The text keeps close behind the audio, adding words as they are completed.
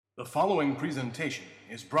The following presentation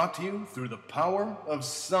is brought to you through the power of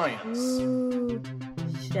science. Ooh,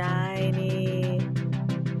 shiny.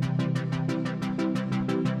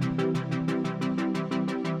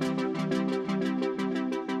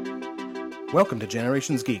 Welcome to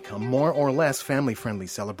Generations Geek, a more or less family-friendly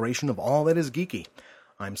celebration of all that is geeky.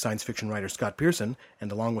 I'm science fiction writer Scott Pearson,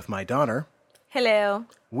 and along with my daughter, Hello.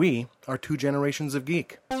 we are two generations of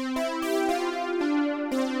geek.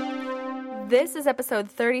 This is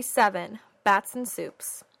episode 37, Bats and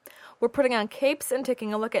Soups. We're putting on capes and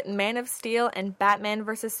taking a look at Man of Steel and Batman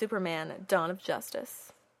vs. Superman, Dawn of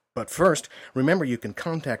Justice. But first, remember you can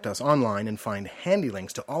contact us online and find handy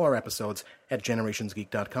links to all our episodes at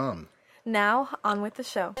generationsgeek.com. Now, on with the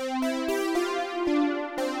show.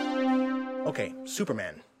 Okay,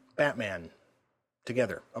 Superman, Batman,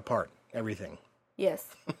 together, apart, everything. Yes.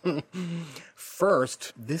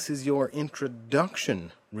 First, this is your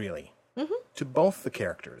introduction, really, to both the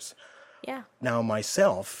characters. Yeah. Now,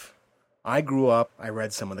 myself, I grew up, I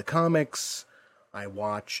read some of the comics, I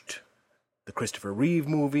watched the Christopher Reeve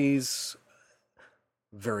movies,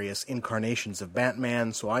 various incarnations of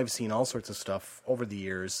Batman, so I've seen all sorts of stuff over the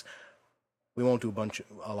years. We won't do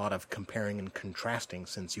a lot of comparing and contrasting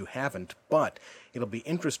since you haven't, but it'll be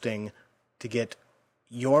interesting to get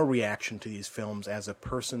your reaction to these films as a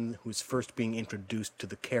person who's first being introduced to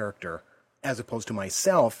the character, as opposed to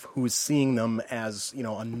myself, who's seeing them as, you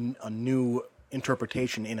know, a new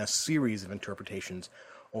interpretation in a series of interpretations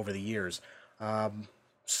over the years.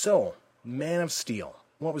 So, Man of Steel,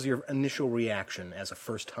 what was your initial reaction as a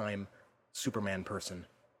first-time Superman person?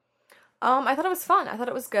 I thought it was fun. I thought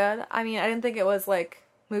it was good. I mean, I didn't think it was, like,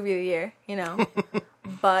 movie of the year, you know?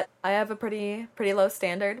 But I have a pretty low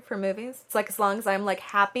standard for movies. It's like, as long as I'm, like,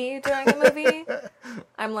 happy during a movie,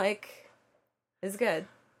 I'm like, it's good.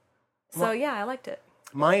 So, yeah, I liked it.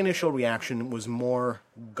 My initial reaction was more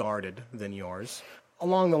guarded than yours,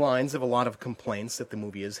 along the lines of a lot of complaints that the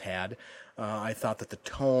movie has had. I thought that the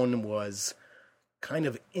tone was kind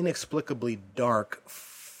of inexplicably dark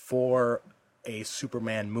for a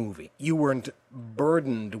Superman movie. You weren't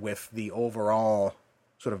burdened with the overall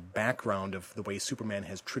sort of background of the way Superman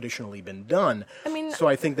has traditionally been done. So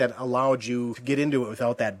I think that allowed you to get into it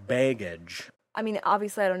without that baggage. I mean,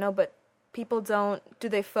 obviously, I don't know, but people do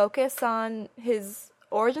they focus on his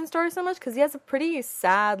origin story so much? Because he has a pretty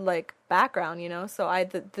sad, like, background, you know? So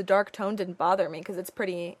the dark tone didn't bother me, because it's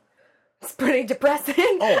pretty depressing.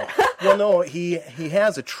 Oh, well, no, he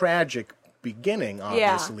has a tragic beginning,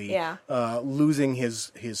 obviously. Yeah. Losing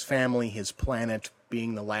his family, his planet,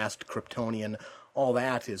 being the last Kryptonian, all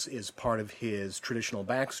that is part of his traditional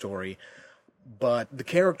backstory. But the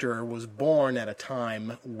character was born at a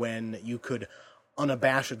time when you could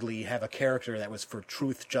unabashedly have a character that was for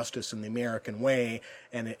truth, justice, and the American way,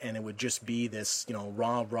 and it would just be this, you know,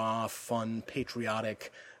 rah-rah, fun,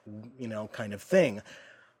 patriotic, you know, kind of thing.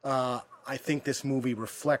 I think this movie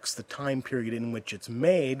reflects the time period in which it's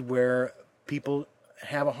made, where people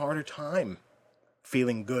have a harder time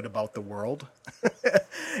feeling good about the world.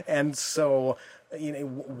 And so, you know,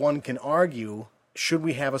 one can argue, should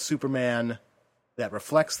we have a Superman that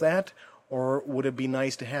reflects that, or would it be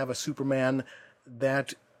nice to have a Superman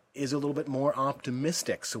that is a little bit more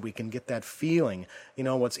optimistic so we can get that feeling? You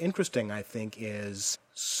know, what's interesting, I think, is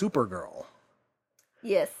Supergirl.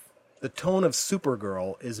 Yes. The tone of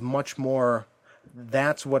Supergirl is much more,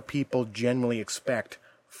 that's what people generally expect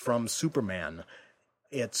from Superman.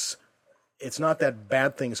 It's not that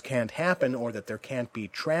bad things can't happen or that there can't be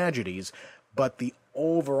tragedies, but the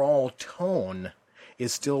overall tone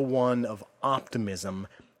is still one of optimism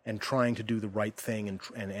and trying to do the right thing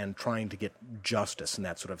and trying to get justice and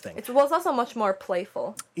that sort of thing. It's also much more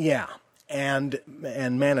playful. Yeah, and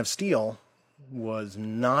Man of Steel was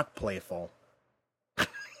not playful.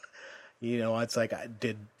 You know, it's like,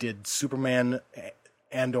 did Superman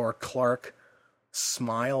and or Clark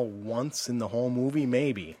smile once in the whole movie?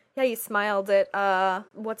 Maybe. Yeah, he smiled at,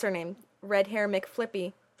 what's her name? Red hair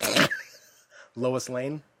McFlippy. Lois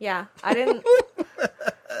Lane? Yeah, I didn't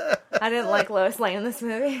like Lois Lane in this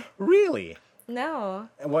movie. Really? No.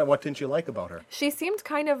 And what didn't you like about her? She seemed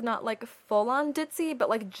kind of not, like, full-on ditzy, but,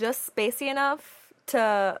 like, just spacey enough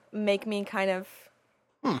to make me kind of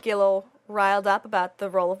get a little riled up about the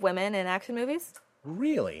role of women in action movies.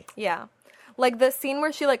 Really? Yeah. Like, the scene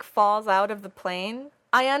where she, like, falls out of the plane.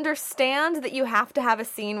 I understand that you have to have a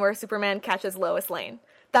scene where Superman catches Lois Lane.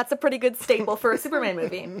 That's a pretty good staple for a Superman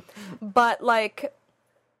movie. But, like,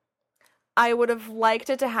 I would have liked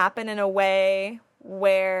it to happen in a way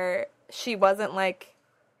where she wasn't, like,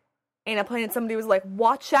 in a plane and somebody was like,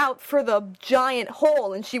 watch out for the giant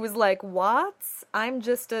hole. And she was like, what? I'm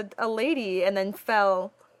just a lady, and then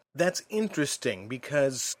fell That's interesting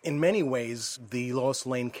because in many ways the Lois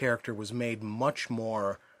Lane character was made much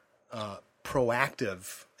more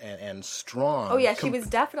proactive and strong. Oh yeah, she was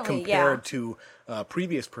definitely compared to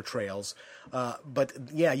previous portrayals. But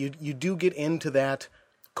yeah, you do get into that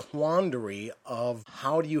quandary of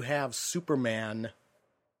how do you have Superman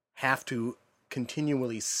have to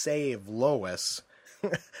continually save Lois.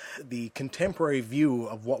 The contemporary view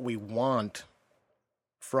of what we want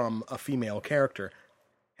from a female character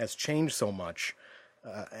has changed so much,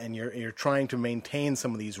 and you're trying to maintain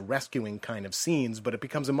some of these rescuing kind of scenes, but it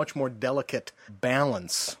becomes a much more delicate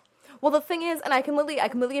balance. Well, the thing is, and I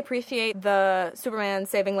completely appreciate the Superman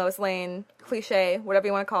saving Lois Lane cliche, whatever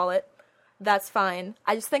you want to call it. That's fine.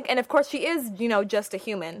 I just think, and of course she is, just a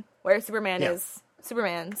human, whereas Superman is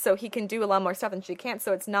Superman, so he can do a lot more stuff than she can't.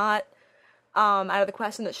 So it's not out of the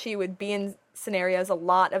question that she would be in scenarios a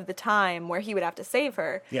lot of the time where he would have to save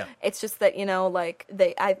her. Yeah. It's just that,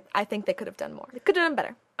 I think they could have done more. They could have done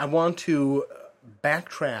better. I want to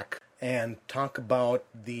backtrack and talk about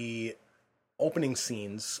the opening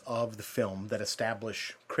scenes of the film that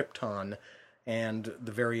establish Krypton and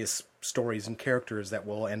the various stories and characters that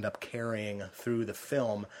will end up carrying through the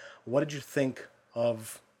film. What did you think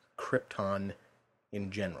of Krypton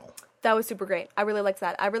in general? That was super great. I really liked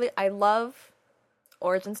that. I love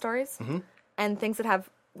origin stories and things that have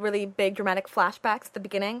really big dramatic flashbacks at the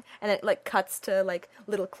beginning, and it cuts to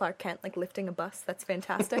little Clark Kent lifting a bus. That's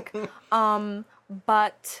fantastic.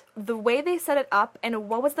 But the way they set it up, and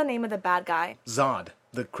what was the name of the bad guy? Zod,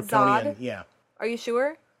 the Kryptonian. Zod? Yeah. Are you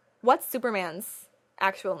sure? What's Superman's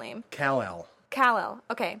actual name? Kal-El. Kal-El.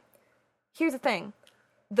 Okay. Here's the thing.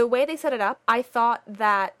 The way they set it up, I thought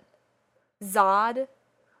that Zod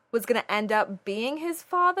was going to end up being his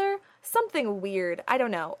father. Something weird. I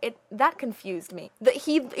don't know. That confused me. The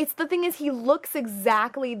thing is, he looks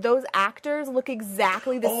exactly, those actors look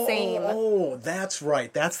exactly the same. Oh, that's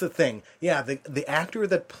right. That's the thing. Yeah, the actor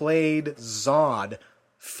that played Zod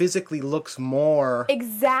physically looks more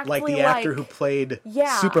exactly like the actor who played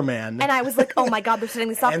Superman. And I was like, oh my God, they're setting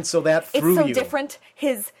this up. And so that threw you. you. It's so different.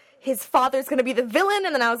 His father's going to be the villain,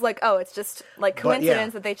 and then I was like, oh, it's just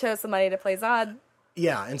coincidence that they chose somebody to play Zod.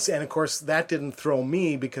 Yeah, and of course that didn't throw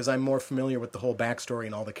me because I'm more familiar with the whole backstory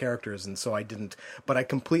and all the characters, and so I didn't. But I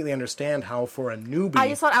completely understand how for a newbie,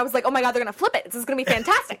 I was like, oh my God, they're gonna flip it. This is gonna be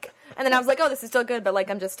fantastic. And then I was like, oh, this is still good, but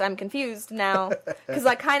I'm confused now because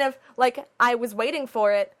I kind of I was waiting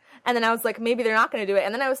for it, and then I was like, maybe they're not gonna do it,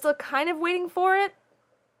 and then I was still kind of waiting for it.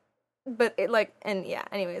 But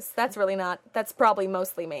anyways, that's probably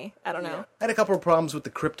mostly me. I don't know. I had a couple of problems with the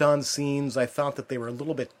Krypton scenes. I thought that they were a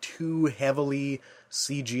little bit too heavily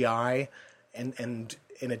CGI, and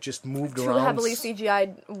it just moved around. Too heavily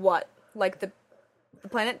CGI'd what? Like the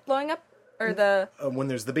planet blowing up? Or the... when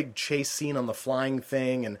there's the big chase scene on the flying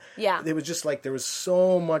thing, and it was just there was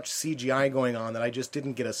so much CGI going on that I just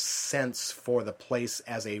didn't get a sense for the place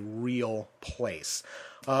as a real place.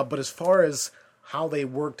 But as far as how they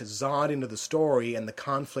worked Zod into the story and the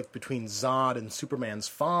conflict between Zod and Superman's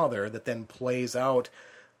father that then plays out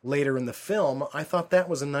later in the film, I thought that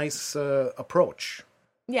was a nice approach.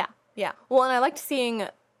 Yeah. Well, and I liked seeing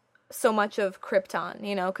so much of Krypton,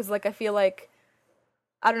 because I feel like,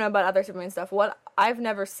 I don't know about other Superman stuff. I've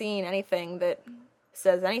never seen anything that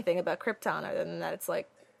says anything about Krypton other than that it's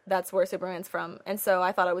that's where Superman's from. And so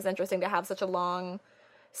I thought it was interesting to have such a long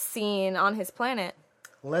scene on his planet.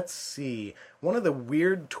 Let's see. One of the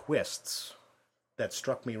weird twists that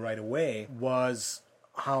struck me right away was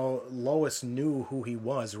how Lois knew who he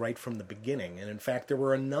was right from the beginning. And in fact, there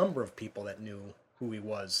were a number of people that knew who he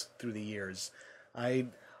was through the years.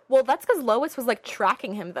 Well, that's because Lois was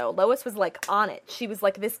tracking him, though. Lois was on it. She was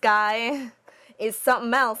like, this guy is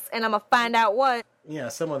something else, and I'm going to find out what. Yeah,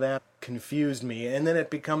 some of that confused me, and then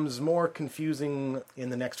it becomes more confusing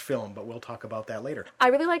in the next film, but we'll talk about that later. I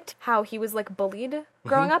really liked how he was bullied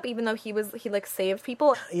growing up, even though he saved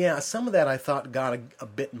people. Yeah, some of that I thought got a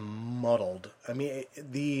bit muddled. I mean,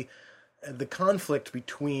 the conflict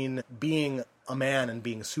between being a man and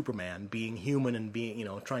being Superman, being human and being,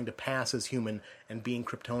 trying to pass as human and being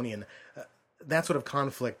Kryptonian, that sort of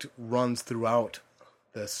conflict runs throughout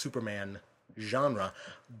the Superman genre.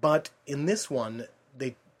 But in this one,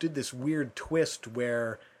 they did this weird twist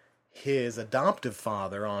where his adoptive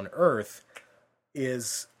father on Earth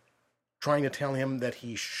is trying to tell him that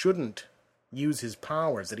he shouldn't use his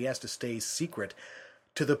powers, that he has to stay secret,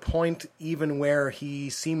 to the point even where he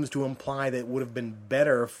seems to imply that it would have been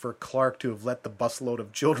better for Clark to have let the busload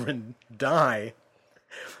of children die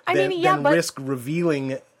than risk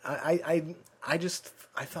revealing. I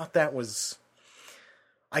thought that was...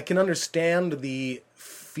 I can understand the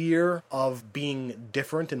fear of being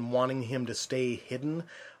different and wanting him to stay hidden,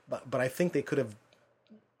 but I think they could have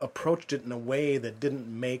approached it in a way that didn't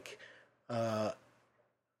make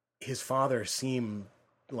his father seem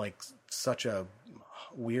like such a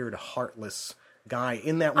weird, heartless guy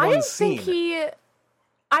in that one scene.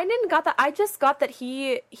 I didn't got that. I just got that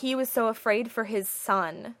he was so afraid for his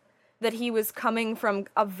son that he was coming from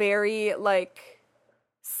a very like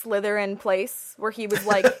Slytherin place where he was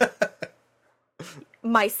like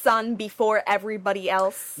my son before everybody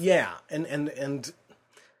else. Yeah, and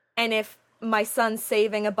if my son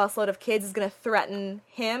saving a busload of kids is going to threaten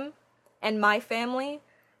him and my family,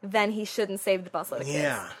 then he shouldn't save the busload of kids.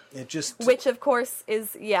 Yeah, it just... Which, of course,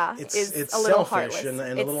 is it's a little selfish heartless.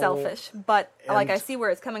 and it's selfish, but, like, I see where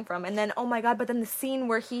it's coming from. And then, oh my god, but then the scene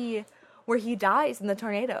where he dies in the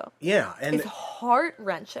tornado. Yeah, and... it's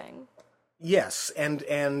heart-wrenching. Yes, and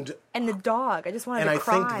the dog, I just wanted to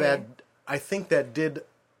cry. I think that did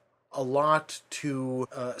a lot to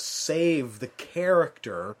save the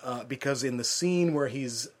character, because in the scene where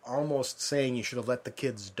he's almost saying you should have let the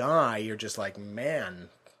kids die, you're just like, man,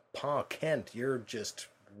 Pa Kent, you're just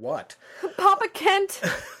what? Papa Kent!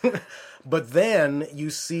 But then you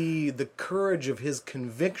see the courage of his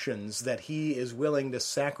convictions that he is willing to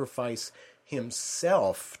sacrifice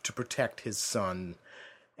himself to protect his son.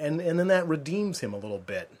 And then that redeems him a little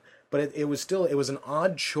bit. But it was an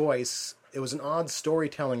odd choice. It was an odd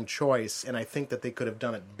storytelling choice, and I think that they could have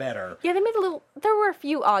done it better. Yeah, there were a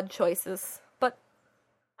few odd choices, but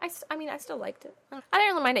I still liked it. I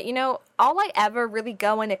didn't really mind it. You know, all I ever really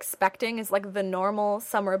go in expecting is like the normal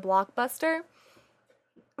summer blockbuster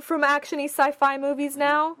from action-y sci-fi movies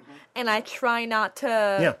now, and I try not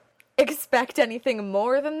to expect anything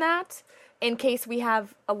more than that. In case we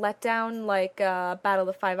have a letdown like Battle of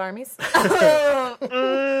the Five Armies.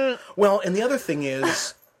 Well, and the other thing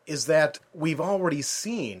is that we've already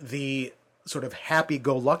seen the sort of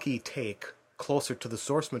happy-go-lucky take closer to the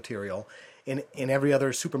source material in every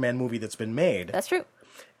other Superman movie that's been made. That's true.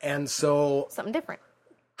 And so... something different.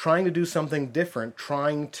 Trying to do something different,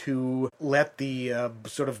 trying to let the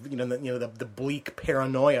sort of, the bleak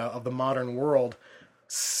paranoia of the modern world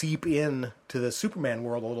seep in to the Superman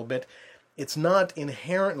world a little bit. It's not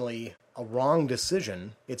inherently a wrong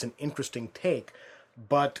decision. It's an interesting take.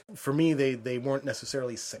 But for me, they weren't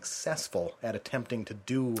necessarily successful at attempting to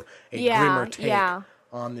do a grimmer take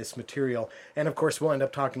on this material. And of course, we'll end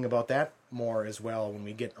up talking about that more as well when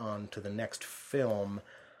we get on to the next film.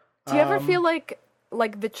 Do you ever feel like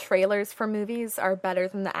the trailers for movies are better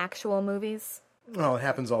than the actual movies? Well, it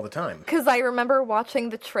happens all the time. Because I remember watching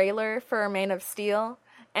the trailer for Man of Steel,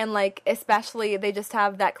 and like especially they just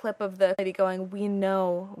have that clip of the lady going, "We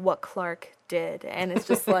know what Clark did," and it's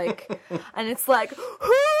just like, and it's like,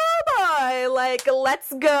 "Oh boy, like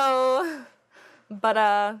let's go."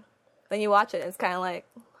 But then you watch it, and it's kind of like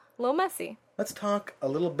a little messy. Let's talk a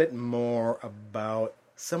little bit more about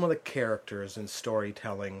some of the characters and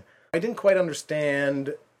storytelling. I didn't quite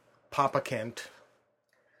understand Papa Kent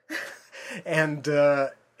and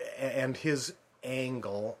his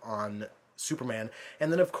angle on Superman,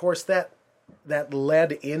 and then of course that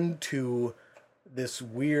led into this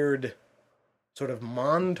weird sort of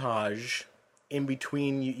montage in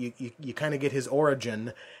between. You kind of get his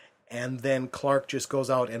origin, and then Clark just goes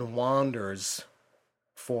out and wanders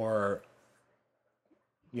for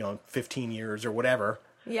 15 years or whatever.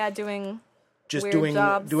 Yeah, doing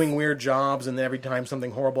weird jobs, and then every time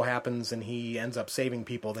something horrible happens and he ends up saving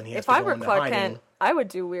people, then he has to go into hiding. If I were Clark Kent, I would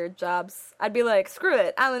do weird jobs. I'd be like, screw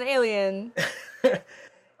it, I'm an alien.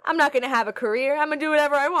 I'm not going to have a career. I'm going to do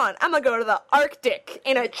whatever I want. I'm going to go to the Arctic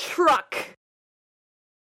in a truck.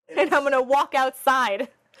 And I'm going to walk outside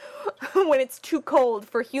when it's too cold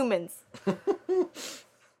for humans.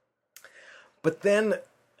 But then...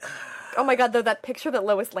 oh my god, though, that picture that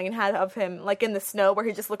Lois Lane had of him, like in the snow, where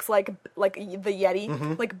he just looks like the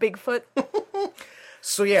Yeti, like Bigfoot.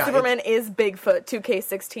 So yeah, Superman is Bigfoot,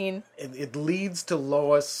 2K16. It leads to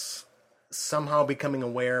Lois somehow becoming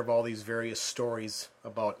aware of all these various stories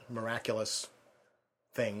about miraculous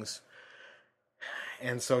things.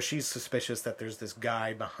 And so she's suspicious that there's this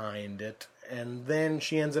guy behind it. And then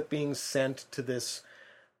she ends up being sent to this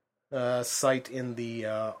site in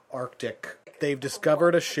the Arctic. They've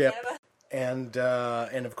discovered a ship, and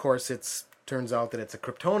of course turns out that it's a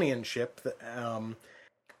Kryptonian ship.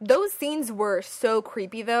 Those scenes were so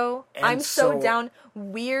creepy, though. I'm so down.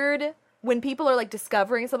 Weird when people are like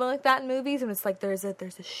discovering something like that in movies, and it's like there's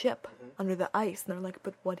a ship under the ice, and they're like,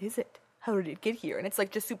 but what is it? How did it get here? And it's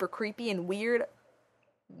like just super creepy and weird.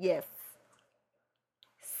 Yes.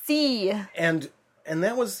 See. And And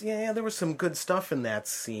that was, there was some good stuff in that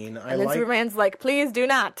scene. And then Superman's like, please do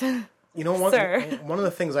not. You know, Sir. one of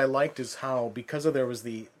the things I liked is how, because of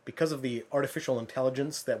the artificial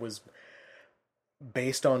intelligence that was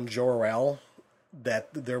based on Jor-El,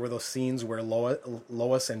 that there were those scenes where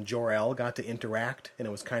Lois and Jor-El got to interact, and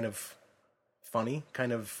it was kind of funny,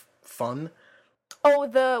 kind of fun. Oh,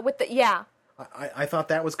 yeah. I thought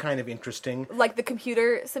that was kind of interesting. Like the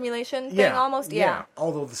computer simulation thing, almost? Yeah.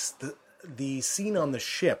 Although the scene on the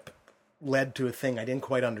ship led to a thing I didn't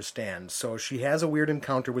quite understand. So she has a weird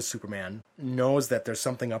encounter with Superman, knows that there's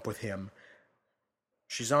something up with him.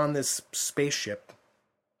 She's on this spaceship,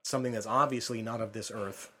 something that's obviously not of this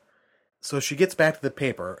Earth. So she gets back to the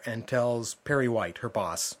paper and tells Perry White, her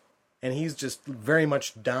boss, and he's just very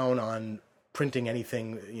much down on printing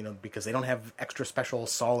anything, because they don't have extra special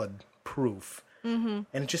solid proof. Mm-hmm.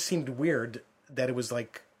 And it just seemed weird that it was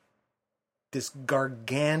like this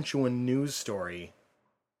gargantuan news story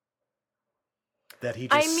that he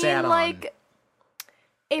just sat on. Like,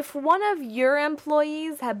 if one of your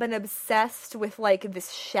employees had been obsessed with, like,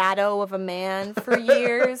 this shadow of a man for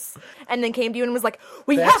years, and then came to you and was like,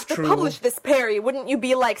 we have to publish this, Perry, wouldn't you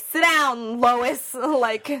be like, sit down, Lois,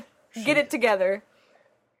 like, get it together?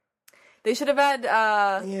 They should have had,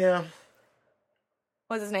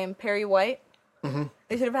 what's his name, Perry White? Mm-hmm.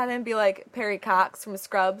 They should have had him be like Perry Cox from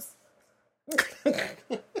Scrubs.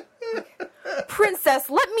 Princess,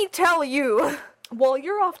 let me tell you, while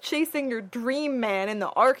you're off chasing your dream man in the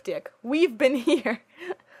Arctic, we've been here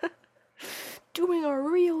doing a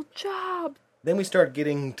real job. Then we start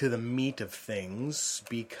getting to the meat of things,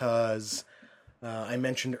 because I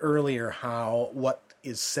mentioned earlier how what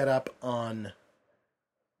is set up on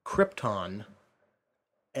Krypton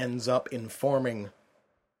ends up informing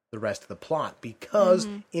the rest of the plot, because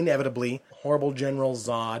inevitably horrible General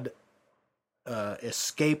Zod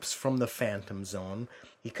escapes from the Phantom Zone.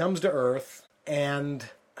 He comes to Earth, and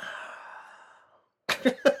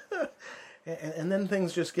and then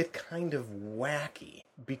things just get kind of wacky,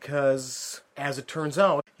 because as it turns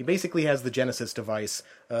out, he basically has the Genesis device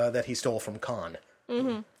that he stole from Khan.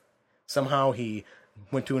 Mm-hmm. Somehow he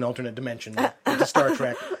went to an alternate dimension, into Star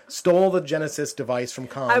Trek, stole the Genesis device from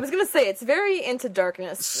Khan. I was going to say, it's very Into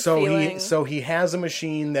Darkness feeling. He has a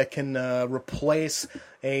machine that can replace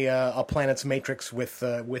a planet's matrix with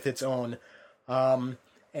its own,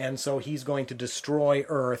 and so he's going to destroy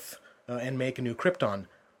Earth and make a new Krypton.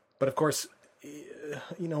 But of course,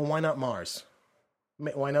 why not Mars?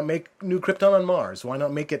 Why not make new Krypton on Mars? Why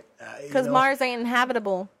not make it... Because Mars ain't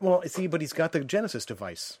inhabitable. Well, see, but he's got the Genesis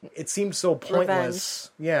device. It seemed so pointless.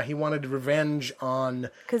 Revenge. Yeah, he wanted revenge on...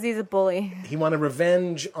 Because he's a bully. He wanted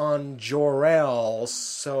revenge on Jor-El,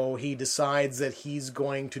 so he decides that he's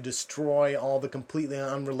going to destroy all the completely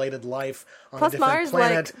unrelated life on a different Mars,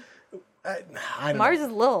 planet. I don't Mars know.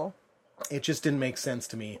 is little. It just didn't make sense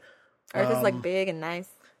to me. Earth is, like, big and nice.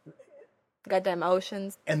 Goddamn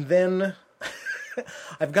oceans. And then...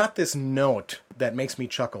 I've got this note that makes me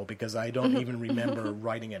chuckle because I don't even remember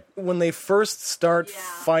writing it. When they first start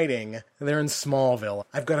fighting, they're in Smallville.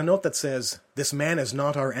 I've got a note that says, "This man is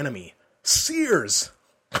not our enemy. Sears!"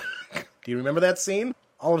 Do you remember that scene?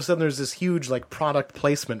 All of a sudden there's this huge product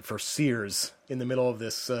placement for Sears in the middle of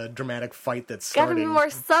this dramatic fight that's starting. Gotta be more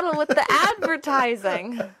subtle with the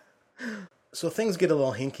advertising. So things get a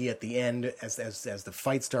little hinky at the end as the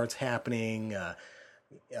fight starts happening.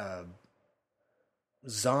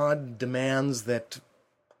 Zod demands that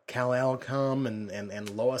Kal-El come, and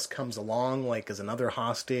Lois comes along as another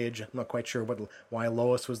hostage. I'm not quite sure why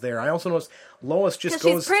Lois was there. I also noticed Lois just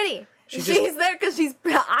goes... she's pretty. She's there because she's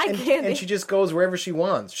eye candy. And she just goes wherever she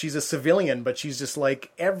wants. She's a civilian, but she's just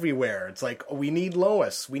everywhere. It's we need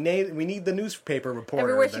Lois. We need the newspaper reporter.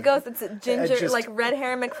 Everywhere she goes, it's a ginger, red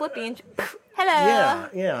hair McFlippy. And hello.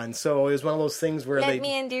 Yeah. And so it was one of those things where Let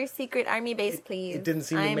me into your secret army base, please. It didn't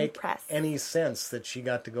seem to make any sense that she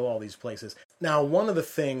got to go all these places. Now, one of the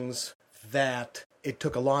things that it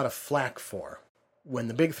took a lot of flack for, when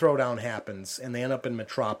the big throwdown happens and they end up in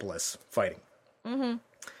Metropolis fighting. Mm-hmm.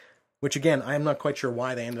 Which, again, I'm not quite sure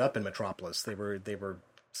why they ended up in Metropolis. They were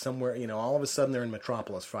somewhere, all of a sudden they're in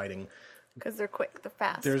Metropolis fighting. Because they're quick, they're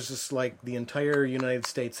fast. There's just, the entire United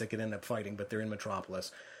States that could end up fighting, but they're in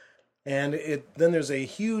Metropolis. And then there's a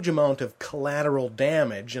huge amount of collateral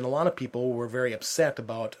damage, and a lot of people were very upset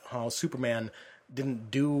about how Superman didn't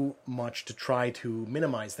do much to try to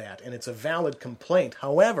minimize that. And it's a valid complaint.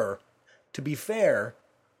 However, to be fair,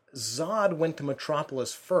 Zod went to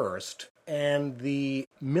Metropolis first, and the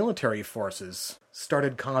military forces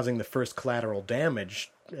started causing the first collateral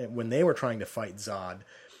damage when they were trying to fight Zod.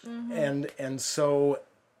 Mm-hmm. And so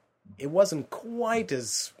it wasn't quite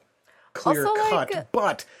as clear Also, cut, like-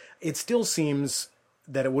 but it still seems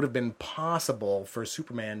that it would have been possible for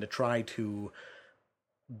Superman to try to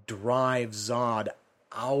drive Zod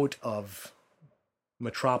out of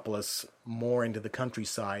Metropolis more into the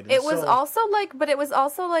countryside. And It was so- also like, but it was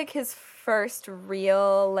also like his first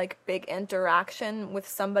real, like, big interaction with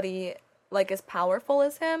somebody, like, as powerful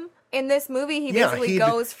as him. In this movie, he Yeah, basically he'd-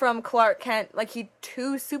 goes from Clark Kent, like,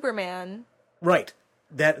 to Superman. Right.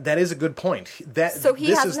 That is a good point. So he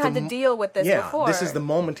this hasn't is had to deal with this before. This is the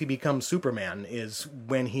moment he becomes Superman, is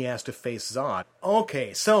when he has to face Zod.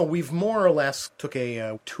 Okay, so we've more or less took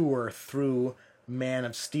a tour through Man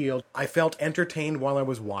of Steel. I felt entertained while I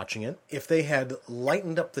was watching it. If they had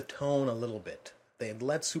lightened up the tone a little bit, they had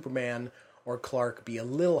let Superman or Clark be a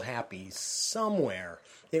little happy somewhere,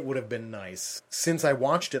 it would have been nice. Since I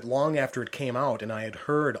watched it long after it came out and I had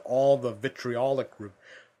heard all the vitriolic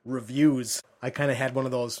reviews, I kind of had one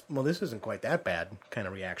of those, well, this isn't quite that bad kind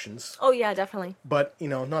of reactions. Oh, yeah, definitely. But,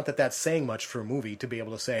 not that that's saying much for a movie to be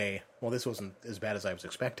able to say, well, this wasn't as bad as I was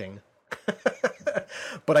expecting.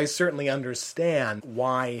 But I certainly understand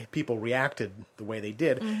why people reacted the way they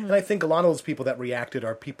did. Mm-hmm. And I think a lot of those people that reacted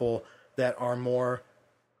are people that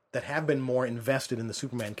have been more invested in the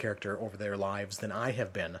Superman character over their lives than I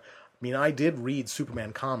have been. I mean, I did read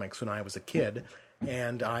Superman comics when I was a kid,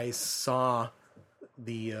 and I saw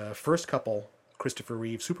the first couple Christopher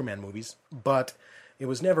Reeve Superman movies, but it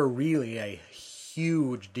was never really a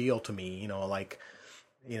huge deal to me.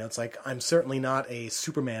 It's like I'm certainly not a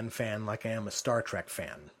Superman fan like I am a Star Trek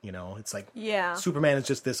fan. It's like Yeah. Superman is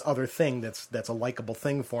just this other thing that's a likable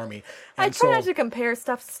thing for me. I And try not to compare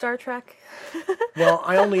stuff to Star Trek. well,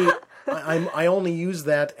 I only use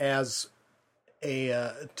that as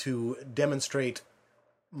to demonstrate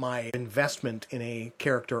my investment in a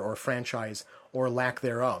character or franchise or lack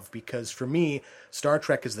thereof, because for me, Star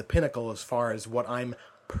Trek is the pinnacle as far as what I'm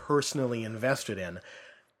personally invested in.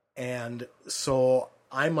 And so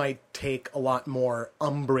I might take a lot more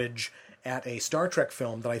umbrage at a Star Trek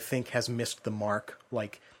film that I think has missed the mark,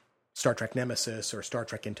 like Star Trek Nemesis or Star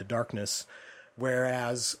Trek Into Darkness.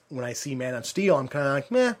 Whereas when I see Man of Steel, I'm kind of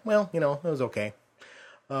like, meh, well, it was okay.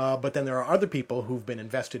 But then there are other people who've been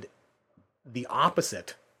invested the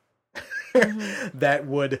opposite that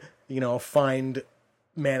would, find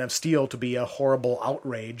Man of Steel to be a horrible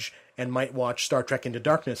outrage and might watch Star Trek Into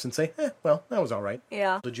Darkness and say, well, that was all right.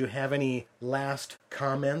 Yeah. Did you have any last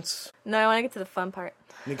comments? No, I want to get to the fun part.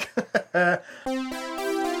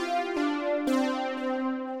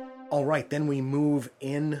 All right, then we move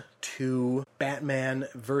into Batman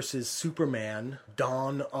versus Superman,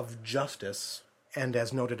 Dawn of Justice. And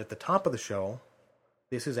as noted at the top of the show,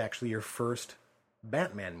 this is actually your first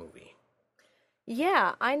Batman movie.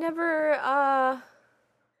 Yeah, I never,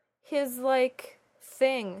 his, like,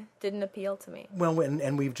 thing didn't appeal to me. Well,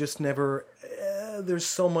 and we've just never, there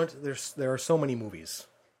are so many movies.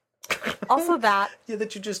 Also that. Yeah,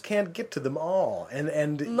 that you just can't get to them all.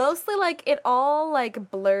 And Mostly, like, it all, like,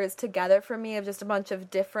 blurs together for me of just a bunch of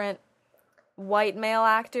different white male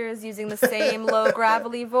actors using the same low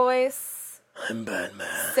gravelly voice. I'm Batman.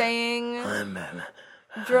 Saying I'm Batman.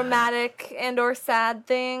 dramatic and or sad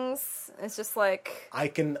things. It's just like... I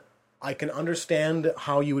can understand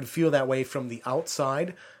how you would feel that way from the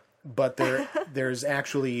outside, but there's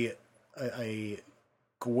actually a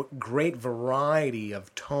great variety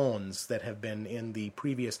of tones that have been in the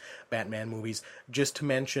previous Batman movies. Just to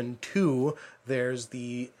mention two, there's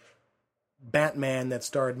the Batman that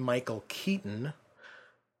starred Michael Keaton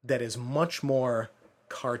that is much more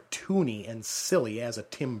cartoony and silly as a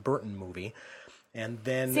Tim Burton movie. And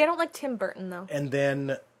then See, I don't like Tim Burton, though. and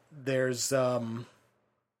then there's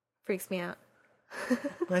Freaks me out.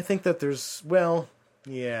 I think that there's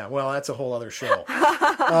that's a whole other show.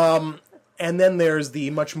 And then there's the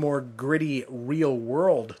much more gritty real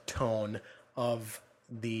world tone of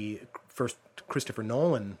the first Christopher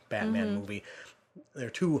Nolan Batman movie. They're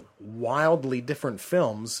two wildly different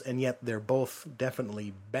films, and yet they're both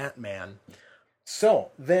definitely Batman. So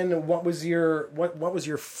then, what was your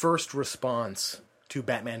first response to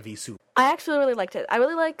Batman v Superman? I actually really liked it. I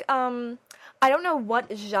really like, I don't know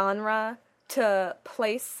what genre to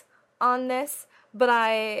place on this, but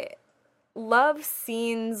I love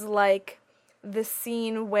scenes like the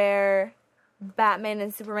scene where Batman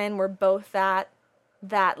and Superman were both at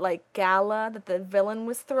that, like, gala that the villain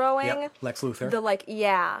was throwing. Yep, Lex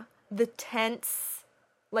Luthor. The tense,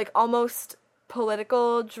 like, almost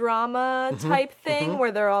political drama type thing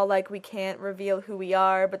where they're all like, we can't reveal who we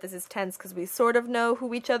are, but this is tense because we sort of know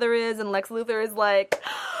who each other is, and Lex Luthor is like,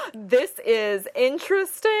 this is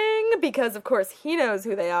interesting, because of course he knows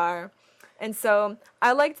who they are. And so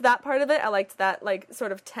I liked that part of it. I liked that, like,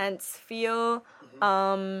 sort of tense feel.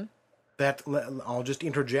 That, I'll just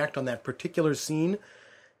interject on that particular scene,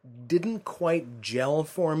 didn't quite gel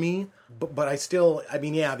for me, but I still, I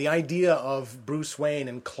mean, yeah, the idea of Bruce Wayne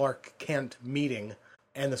and Clark Kent meeting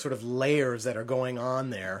and the sort of layers that are going on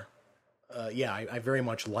there, I very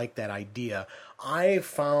much like that idea. I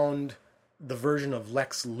found the version of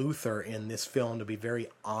Lex Luthor in this film to be very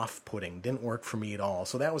off-putting. Didn't work for me at all.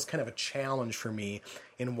 So that was kind of a challenge for me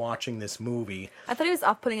in watching this movie. I thought he was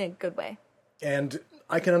off-putting in a good way. And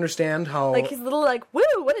I can understand how... Like, he's a little like, woo,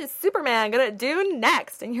 what is Superman gonna do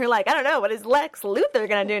next? And you're like, I don't know, what is Lex Luthor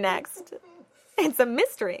gonna do next? It's a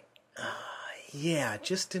mystery. Yeah, it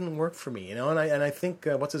just didn't work for me, you know? And I think,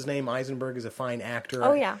 what's his name, Eisenberg, is a fine actor.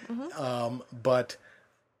 Oh, yeah. Mm-hmm. But,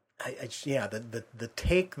 the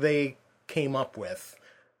take they came up with,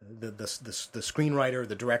 the screenwriter,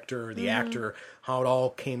 the director, the actor, how it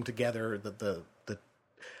all came together,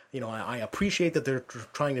 I appreciate that they're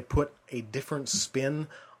trying to put a different spin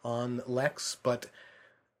on Lex, but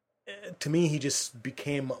to me he just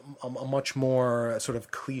became a much more sort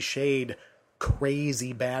of cliched,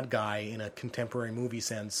 crazy bad guy in a contemporary movie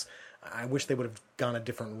sense. I wish they would have gone a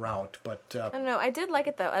different route, but... I don't know, I did like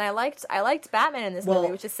it though, and I liked Batman in this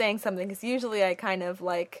movie, which is saying something, because usually I kind of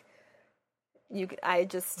like... I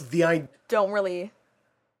just don't really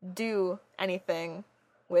do anything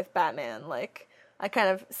with Batman. Like, I kind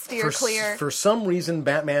of steer clear. For some reason,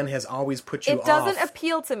 Batman has always put you off. It doesn't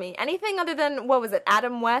appeal to me. Anything other than, what was it,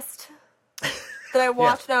 Adam West? That I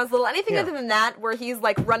watched when I was little. Anything other than that, where he's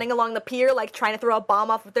like running along the pier, like trying to throw a bomb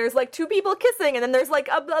off. There's like two people kissing, and then there's like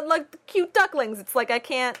like cute ducklings. It's like I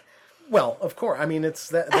can't. Well, of course. I mean,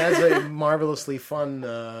 that's a marvelously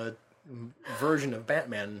fun version of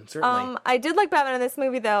Batman, certainly. I did like Batman in this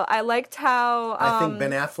movie, though. I liked how... I think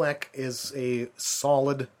Ben Affleck is a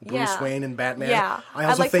solid Bruce Wayne in Batman. Yeah. I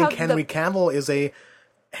also think Henry Cavill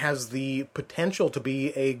has the potential to be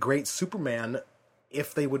a great Superman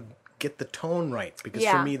if they would get the tone right, because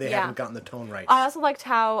for me, they haven't gotten the tone right. I also liked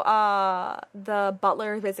how the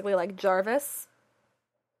butler is basically like Jarvis.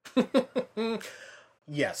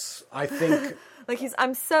 Yes, I think... Like,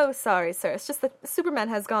 I'm so sorry, sir. It's just that Superman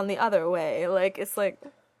has gone the other way. Like, it's like,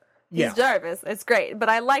 he's Jarvis. It's great. But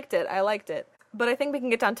I liked it. But I think we can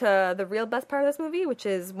get down to the real best part of this movie, which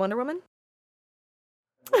is Wonder Woman.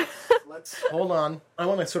 Let's hold on. I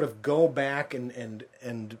want to sort of go back and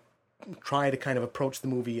try to kind of approach the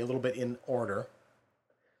movie a little bit in order.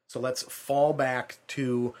 So let's fall back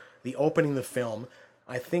to the opening of the film.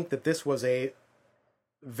 I think that this was a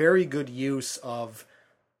very good use of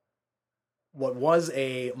what was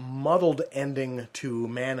a muddled ending to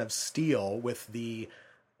Man of Steel with the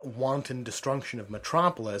wanton destruction of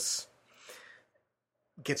Metropolis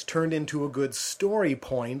gets turned into a good story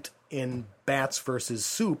point in Bats vs.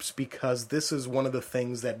 Supes, because this is one of the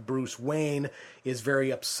things that Bruce Wayne is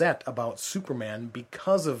very upset about Superman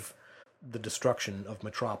because of the destruction of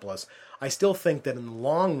Metropolis. I still think that in the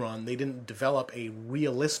long run they didn't develop a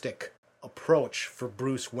realistic approach for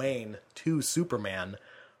Bruce Wayne to Superman.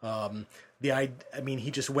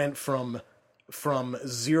 He just went from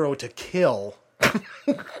zero to kill.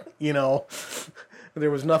 You know, there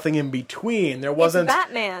was nothing in between. There wasn't it's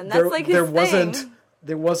Batman. That's like his thing.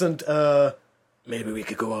 There wasn't. Maybe we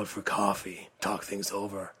could go out for coffee, talk things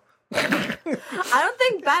over. I don't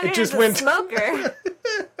think Batman is a smoker.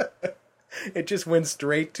 It just went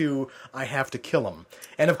straight to, I have to kill him.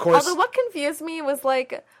 And of course... Although what confused me was,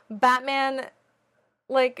 like, Batman,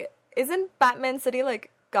 like, isn't Batman City, like,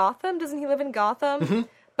 Gotham? Doesn't he live in Gotham? Mm-hmm.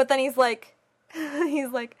 But then he's like,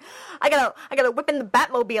 I gotta whip in the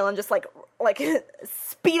Batmobile and just, like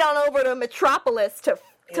speed on over to Metropolis to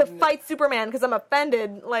fight Superman because I'm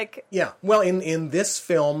offended, like... Yeah, well, in this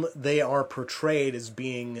film, they are portrayed as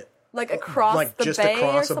being... Like across the just bay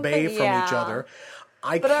across or a bay something? from each other.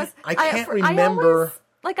 I can't remember...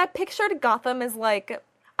 I pictured Gotham as, like,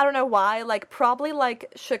 I don't know why, like, probably,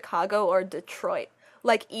 like, Chicago or Detroit.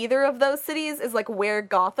 Like, either of those cities is, like, where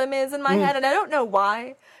Gotham is in my head, and I don't know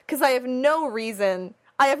why, because I have no reason,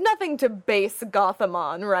 I have nothing to base Gotham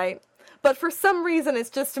on, right? But for some reason, it's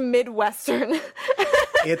just Midwestern.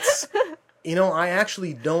 It's, I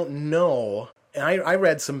actually don't know. I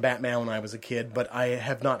read some Batman when I was a kid, but I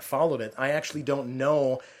have not followed it. I actually don't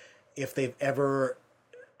know if they've ever...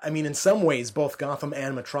 I mean, in some ways, both Gotham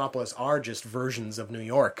and Metropolis are just versions of New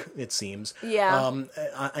York, it seems. Yeah.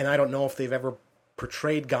 And I don't know if they've ever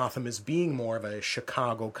portrayed Gotham as being more of a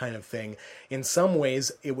Chicago kind of thing. In some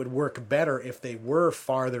ways, it would work better if they were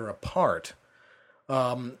farther apart.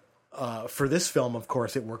 For this film, of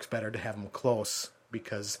course, it works better to have them close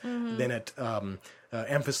because then it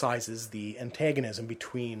emphasizes the antagonism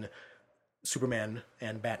between Superman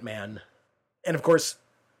and Batman. And of course,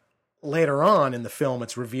 later on in the film,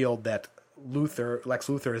 it's revealed that Lex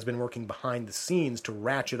Luthor has been working behind the scenes to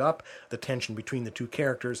ratchet up the tension between the two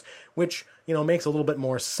characters, which, makes a little bit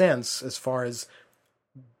more sense as far as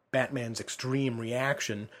Batman's extreme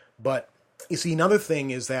reaction. But you see, another thing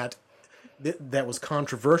is that that was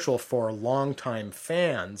controversial for longtime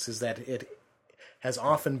fans is that it has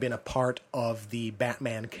often been a part of the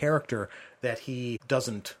Batman character that he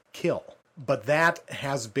doesn't kill. But that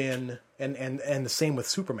has been, and the same with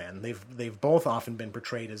Superman. They've both often been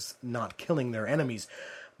portrayed as not killing their enemies,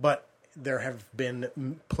 but there have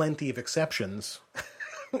been plenty of exceptions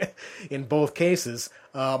in both cases.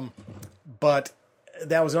 But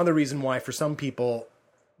that was another reason why, for some people,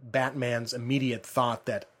 Batman's immediate thought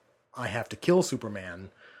that I have to kill Superman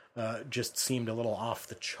just seemed a little off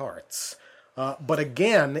the charts. But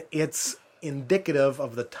again, it's indicative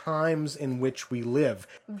of the times in which we live.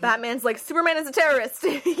 Batman's like, Superman is a terrorist.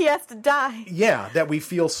 He has to die. Yeah, that we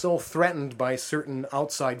feel so threatened by certain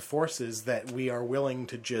outside forces that we are willing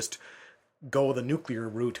to just go the nuclear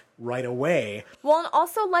route right away. Well, and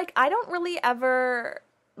also, like, I don't really ever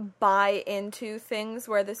buy into things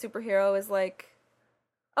where the superhero is like,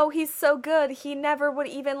 oh, he's so good, he never would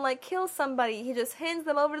even, like, kill somebody. He just hands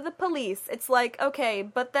them over to the police. It's like, okay,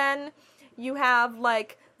 but then you have,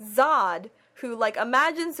 like, Zod, who, like,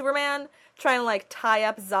 imagine Superman trying to, like, tie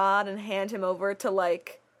up Zod and hand him over to,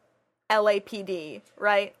 like, LAPD,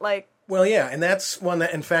 right? Like, well, yeah, and that's one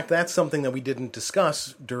that, in fact, that's something that we didn't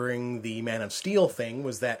discuss during the Man of Steel thing,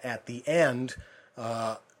 was that at the end,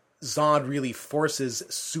 Zod really forces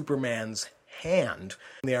Superman's hand.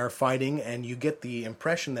 They are fighting, and you get the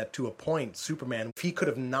impression that, to a point, Superman, if he could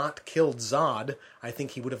have not killed Zod, I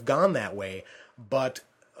think he would have gone that way, but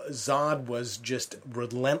Zod was just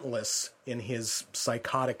relentless in his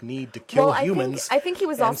psychotic need to kill humans. I think he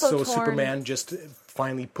was also torn. And so Superman just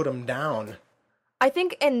finally put him down. I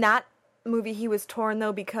think in that movie he was torn,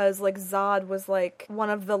 though, because, like, Zod was, like, one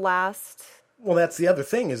of the last... Well, that's the other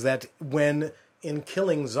thing, is that when, in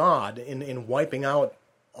killing Zod, in wiping out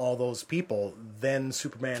all those people, then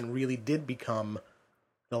Superman really did become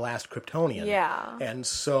the last Kryptonian. Yeah. And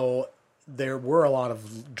so there were a lot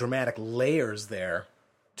of dramatic layers there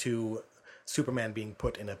to Superman being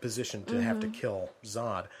put in a position to have to kill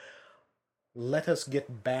Zod. Let us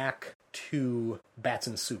get back to Bats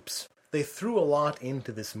and Soups. They threw a lot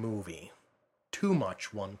into this movie. Too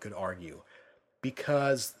much, one could argue.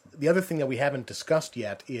 Because the other thing that we haven't discussed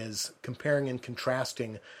yet is comparing and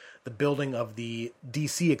contrasting the building of the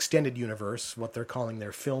DC Extended Universe, what they're calling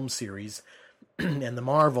their film series, and the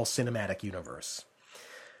Marvel Cinematic Universe.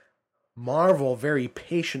 Marvel very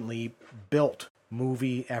patiently built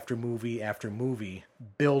movie after movie after movie,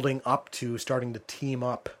 building up to starting to team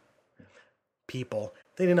up people.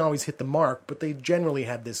 They didn't always hit the mark, but they generally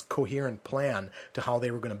had this coherent plan to how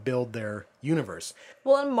they were going to build their universe.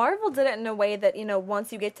 Well, and Marvel did it in a way that,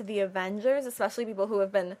 once you get to the Avengers, especially people who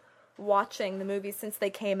have been watching the movies since they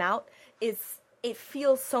came out, it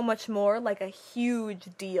feels so much more like a huge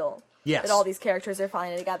deal. Yes. That all these characters are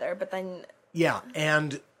finally together, but then... Yeah,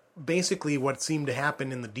 and basically what seemed to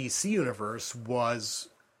happen in the DC universe was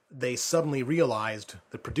they suddenly realized,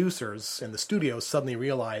 the producers and the studios suddenly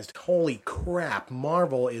realized, holy crap,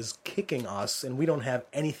 Marvel is kicking us and we don't have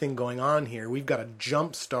anything going on here. We've got to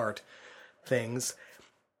jumpstart things.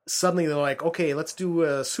 Suddenly they're like, okay, let's do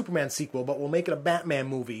a Superman sequel, but we'll make it a Batman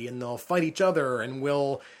movie, and they'll fight each other, and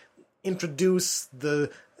we'll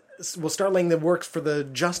start laying the works for the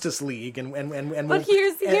Justice League, and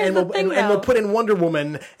we'll put in Wonder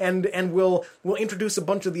Woman, and we'll introduce a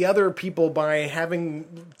bunch of the other people by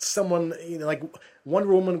having someone, like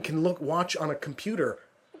Wonder Woman can watch on a computer.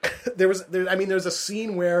 There's a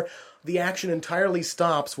scene where the action entirely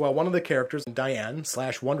stops while one of the characters, Diane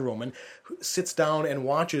 / Wonder Woman, sits down and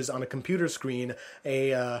watches on a computer screen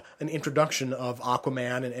an introduction of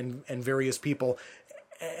Aquaman and various people,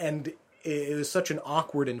 and it was such an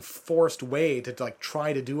awkward and forced way to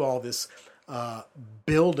try to do all this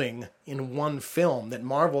building in one film that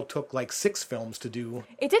Marvel took 6 films to do.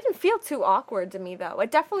 It didn't feel too awkward to me, though. It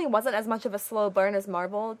definitely wasn't as much of a slow burn as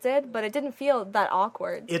Marvel did, but it didn't feel that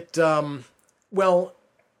awkward.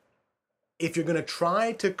 If you're going to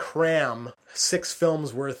try to cram 6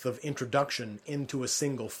 films worth of introduction into a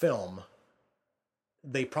single film,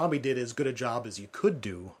 they probably did as good a job as you could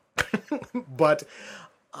do. But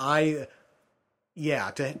to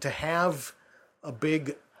have a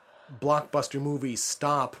big blockbuster movie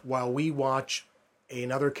stop while we watch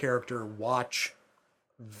another character watch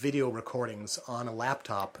video recordings on a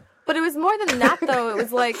laptop. But it was more than that, though. It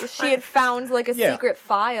was like she had found like a secret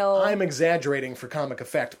file. I'm exaggerating for comic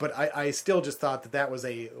effect, but I still just thought that was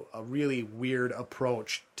a really weird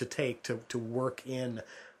approach to take to work in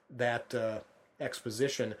that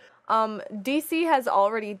exposition. DC has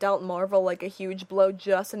already dealt Marvel like a huge blow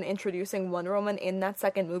just in introducing Wonder Woman in that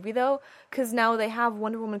second movie, though, because now they have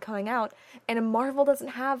Wonder Woman coming out, and Marvel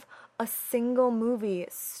doesn't have a single movie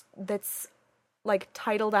that's like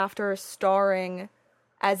titled after starring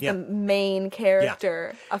as the main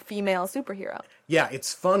character, a female superhero. Yeah,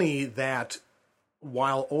 it's funny that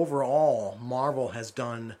while overall Marvel has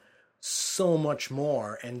done so much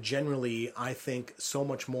more, and generally I think so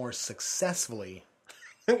much more successfully,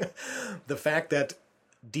 the fact that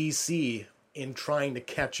DC, in trying to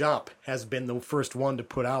catch up, has been the first one to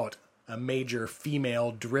put out a major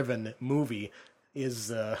female-driven movie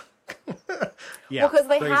is, well, because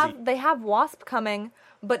they have Wasp coming,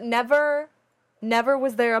 but never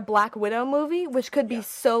was there a Black Widow movie, which could be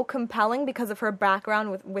so compelling because of her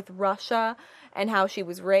background with Russia and how she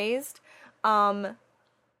was raised.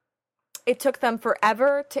 It took them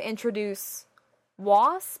forever to introduce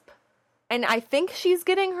Wasp, and I think she's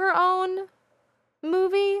getting her own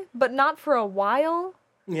movie, but not for a while.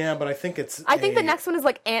 Yeah, but I think the next one is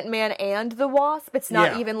like Ant-Man and the Wasp. It's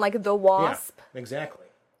not even like the Wasp. Yeah, exactly.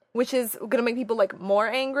 Which is going to make people like more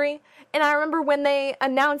angry. And I remember when they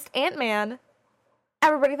announced Ant-Man,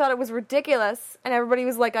 everybody thought it was ridiculous, and everybody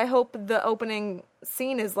was like, I hope the opening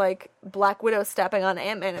scene is like Black Widow stepping on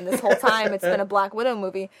Ant-Man, and this whole time it's been a Black Widow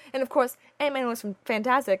movie. And of course, Ant-Man was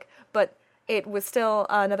fantastic, but it was still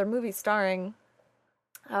another movie starring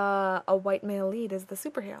a white male lead as the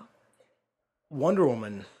superhero. Wonder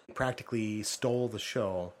Woman practically stole the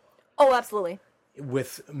show. Oh, absolutely.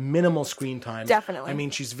 With minimal screen time. Definitely. I mean,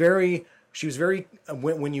 she was very,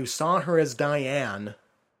 when you saw her as Diane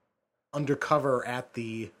undercover at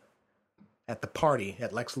the party,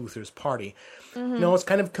 at Lex Luthor's party, it's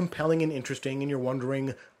kind of compelling and interesting, and you're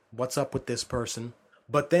wondering what's up with this person.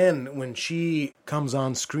 But then when she comes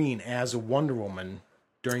on screen as a Wonder Woman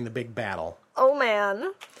during the big battle. Oh,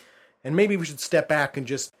 man. And maybe we should step back and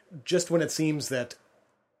just when it seems that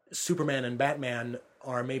Superman and Batman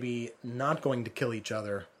are maybe not going to kill each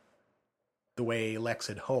other the way Lex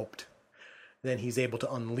had hoped, then he's able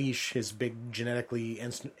to unleash his big genetically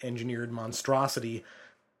engineered monstrosity,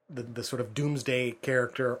 the sort of doomsday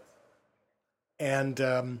character. And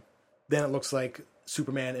then it looks like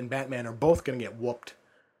Superman and Batman are both going to get whooped.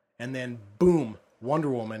 And then, boom,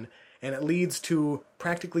 Wonder Woman. And it leads to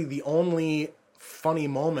practically the only funny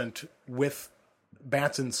moment with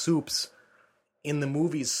Bats and Soups in the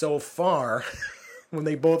movies so far. when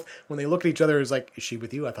they look at each other, it's like, is she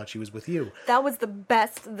with you? I thought she was with you. That was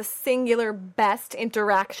the singular best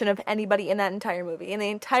interaction of anybody in that entire movie. In the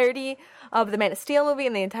entirety of the Man of Steel movie,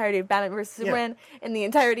 in the entirety of Batman vs. Superman, in the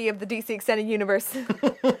entirety of the DC Extended Universe.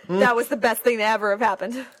 That was the best thing to ever have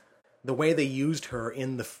happened. The way they used her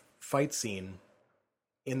in the fight scene,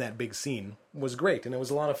 in that big scene, was great, and it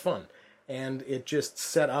was a lot of fun. And it just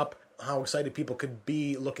set up how excited people could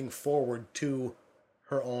be looking forward to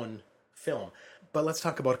her own film. But let's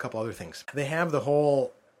talk about a couple other things. They have the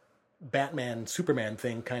whole Batman-Superman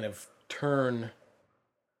thing kind of turn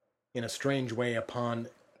in a strange way upon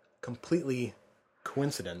completely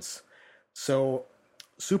coincidence. So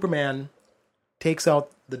Superman takes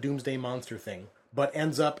out the Doomsday Monster thing, but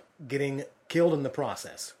ends up getting killed in the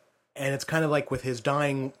process. And it's kind of like with his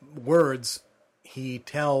dying words, he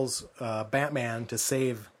tells Batman to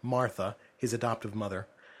save Martha, his adoptive mother.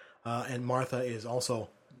 And Martha is also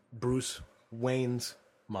Bruce Wayne's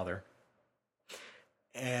mother.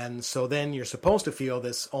 And so then you're supposed to feel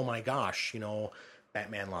this, oh my gosh,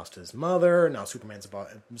 Batman lost his mother, now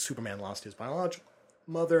Superman lost his biological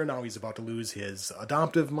mother, now he's about to lose his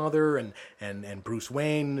adoptive mother, and Bruce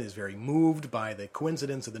Wayne is very moved by the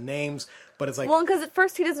coincidence of the names, but it's like... Well, because at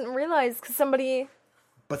first he doesn't realize, because somebody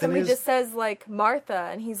just says, like, Martha,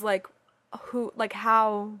 and he's like, who, like,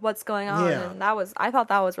 how, what's going on, and I thought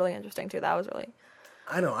that was really interesting, too, that was really...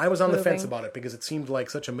 I know, I was on the fence about it, because it seemed like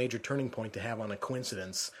such a major turning point to have on a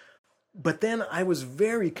coincidence, but then I was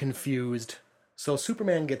very confused. So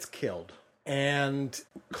Superman gets killed, and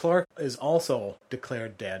Clark is also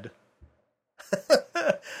declared dead.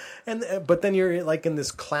 But then you're like in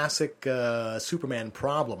this classic Superman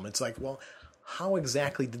problem. It's like, well, how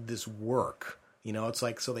exactly did this work? It's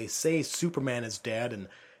like, so they say Superman is dead, and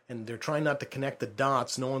they're trying not to connect the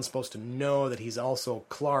dots. No one's supposed to know that he's also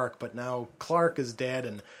Clark, but now Clark is dead,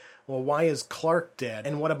 and well, why is Clark dead?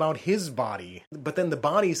 And what about his body? But then the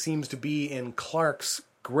body seems to be in Clark's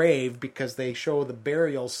grave, because they show the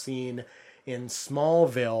burial scene in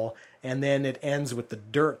Smallville, and then it ends with the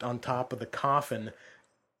dirt on top of the coffin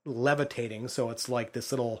levitating, so it's like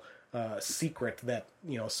this little secret that,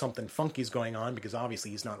 you know, something funky's going on, because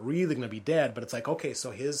obviously he's not really going to be dead, but it's like, okay,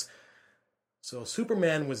 so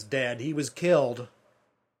Superman was dead, he was killed,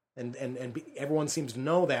 and everyone seems to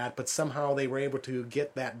know that, but somehow they were able to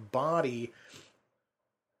get that body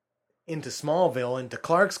into Smallville, into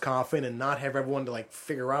Clark's coffin, and not have everyone to, like,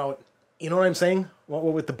 figure out, you know what I'm saying? What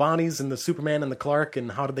with the bodies and the Superman and the Clark,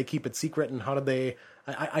 and how did they keep it secret, and how did they...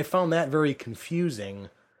 I found that very confusing.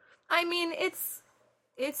 I mean, it's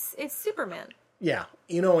Superman. Yeah.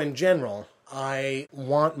 You know, in general, I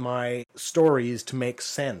want my stories to make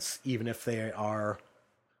sense, even if they are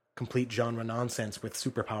complete genre nonsense with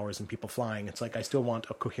superpowers and people flying. It's like I still want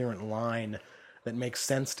a coherent line that makes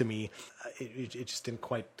sense to me. It just didn't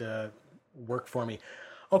quite work for me.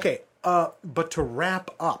 Okay, but to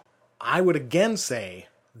wrap up, I would again say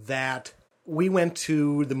that we went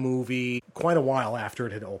to the movie quite a while after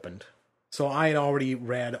it had opened. So I had already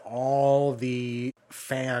read all the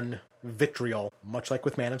fan vitriol, much like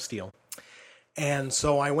with Man of Steel. And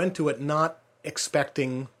so I went to it not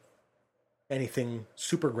expecting anything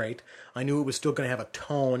super great. I knew it was still going to have a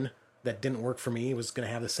tone that didn't work for me. It was going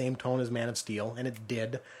to have the same tone as Man of Steel, and it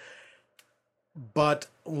did. But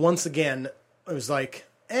once again, it was like,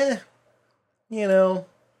 you know,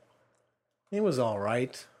 it was all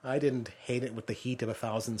right. I didn't hate it with the heat of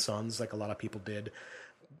 1,000 suns like a lot of people did.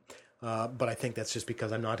 But I think that's just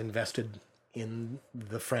because I'm not invested in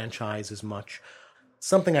the franchise as much.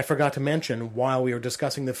 Something I forgot to mention while we were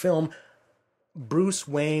discussing the film, Bruce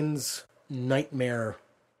Wayne's nightmare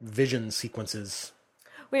vision sequences.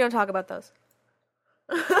 We don't talk about those.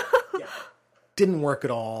 Didn't work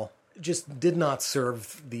at all. Just did not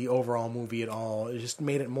serve the overall movie at all. It just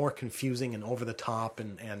made it more confusing and over the top.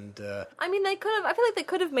 And I mean, I feel like they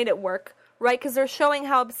could have made it work, right? Because they're showing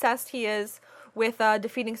how obsessed he is with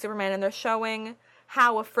defeating Superman, and they're showing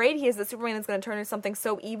how afraid he is that Superman is going to turn into something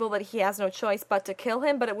so evil that he has no choice but to kill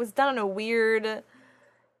him. But it was done in a weird,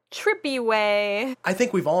 trippy way. I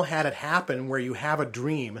think we've all had it happen where you have a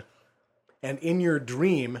dream, and in your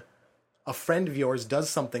dream, a friend of yours does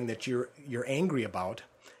something that you're angry about.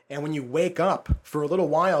 And when you wake up, for a little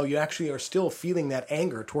while, you actually are still feeling that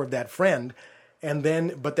anger toward that friend.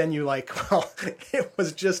 But then you're like, well, it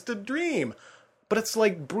was just a dream. But it's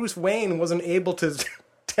like Bruce Wayne wasn't able to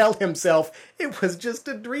tell himself it was just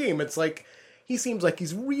a dream. It's like, he seems like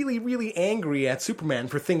he's really, really angry at Superman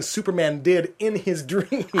for things Superman did in his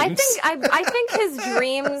dreams. I think his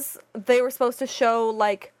dreams, they were supposed to show,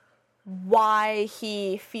 like, why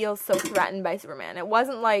he feels so threatened by Superman. It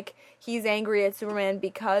wasn't like he's angry at Superman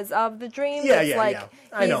because of the dream. It's like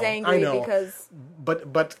he's angry because.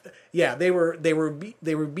 But yeah, they were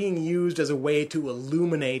being used as a way to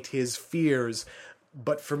illuminate his fears.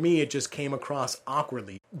 But for me, it just came across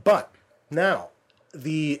awkwardly. But now,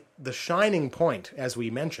 the shining point, as we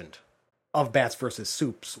mentioned, of Bats vs.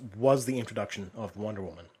 Supes was the introduction of Wonder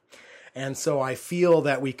Woman. And so I feel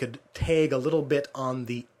that we could tag a little bit on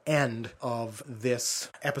the end of this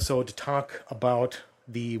episode to talk about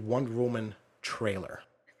the Wonder Woman trailer.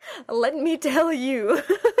 Let me tell you.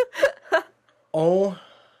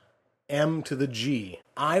 O-M to the G.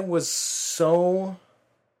 I was so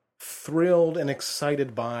thrilled and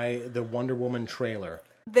excited by the Wonder Woman trailer.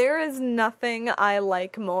 There is nothing I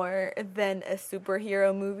like more than a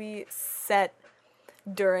superhero movie set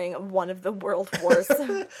during one of the world wars.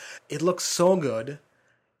 It looks so good.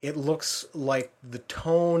 It looks like the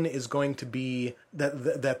tone is going to be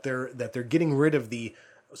that they're getting rid of the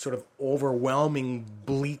sort of overwhelming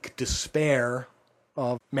bleak despair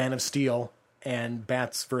of Man of Steel and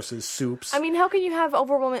Bats vs. Supes. I mean, how can you have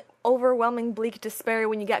overwhelming bleak despair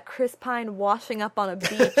when you got Chris Pine washing up on a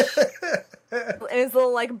beach in his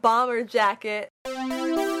little, like, bomber jacket?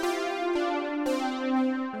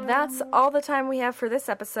 That's all the time we have for this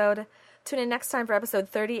episode. Tune in next time for episode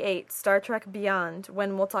 38, Star Trek Beyond,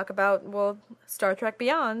 when we'll talk about, Star Trek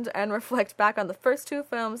Beyond and reflect back on the first two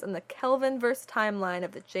films in the Kelvinverse timeline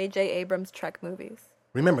of the J.J. Abrams Trek movies.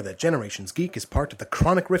 Remember that Generations Geek is part of the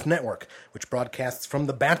Chronic Rift Network, which broadcasts from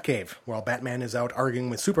the Batcave, while Batman is out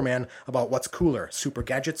arguing with Superman about what's cooler, super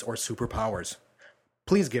gadgets or superpowers.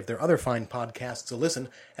 Please give their other fine podcasts a listen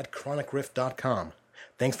at chronicrift.com.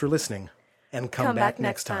 Thanks for listening, and come back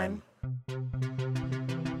next time.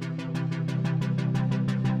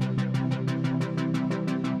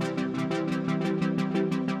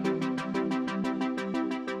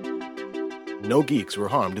 No geeks were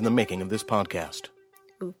harmed in the making of this podcast.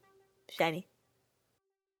 Ooh, shiny.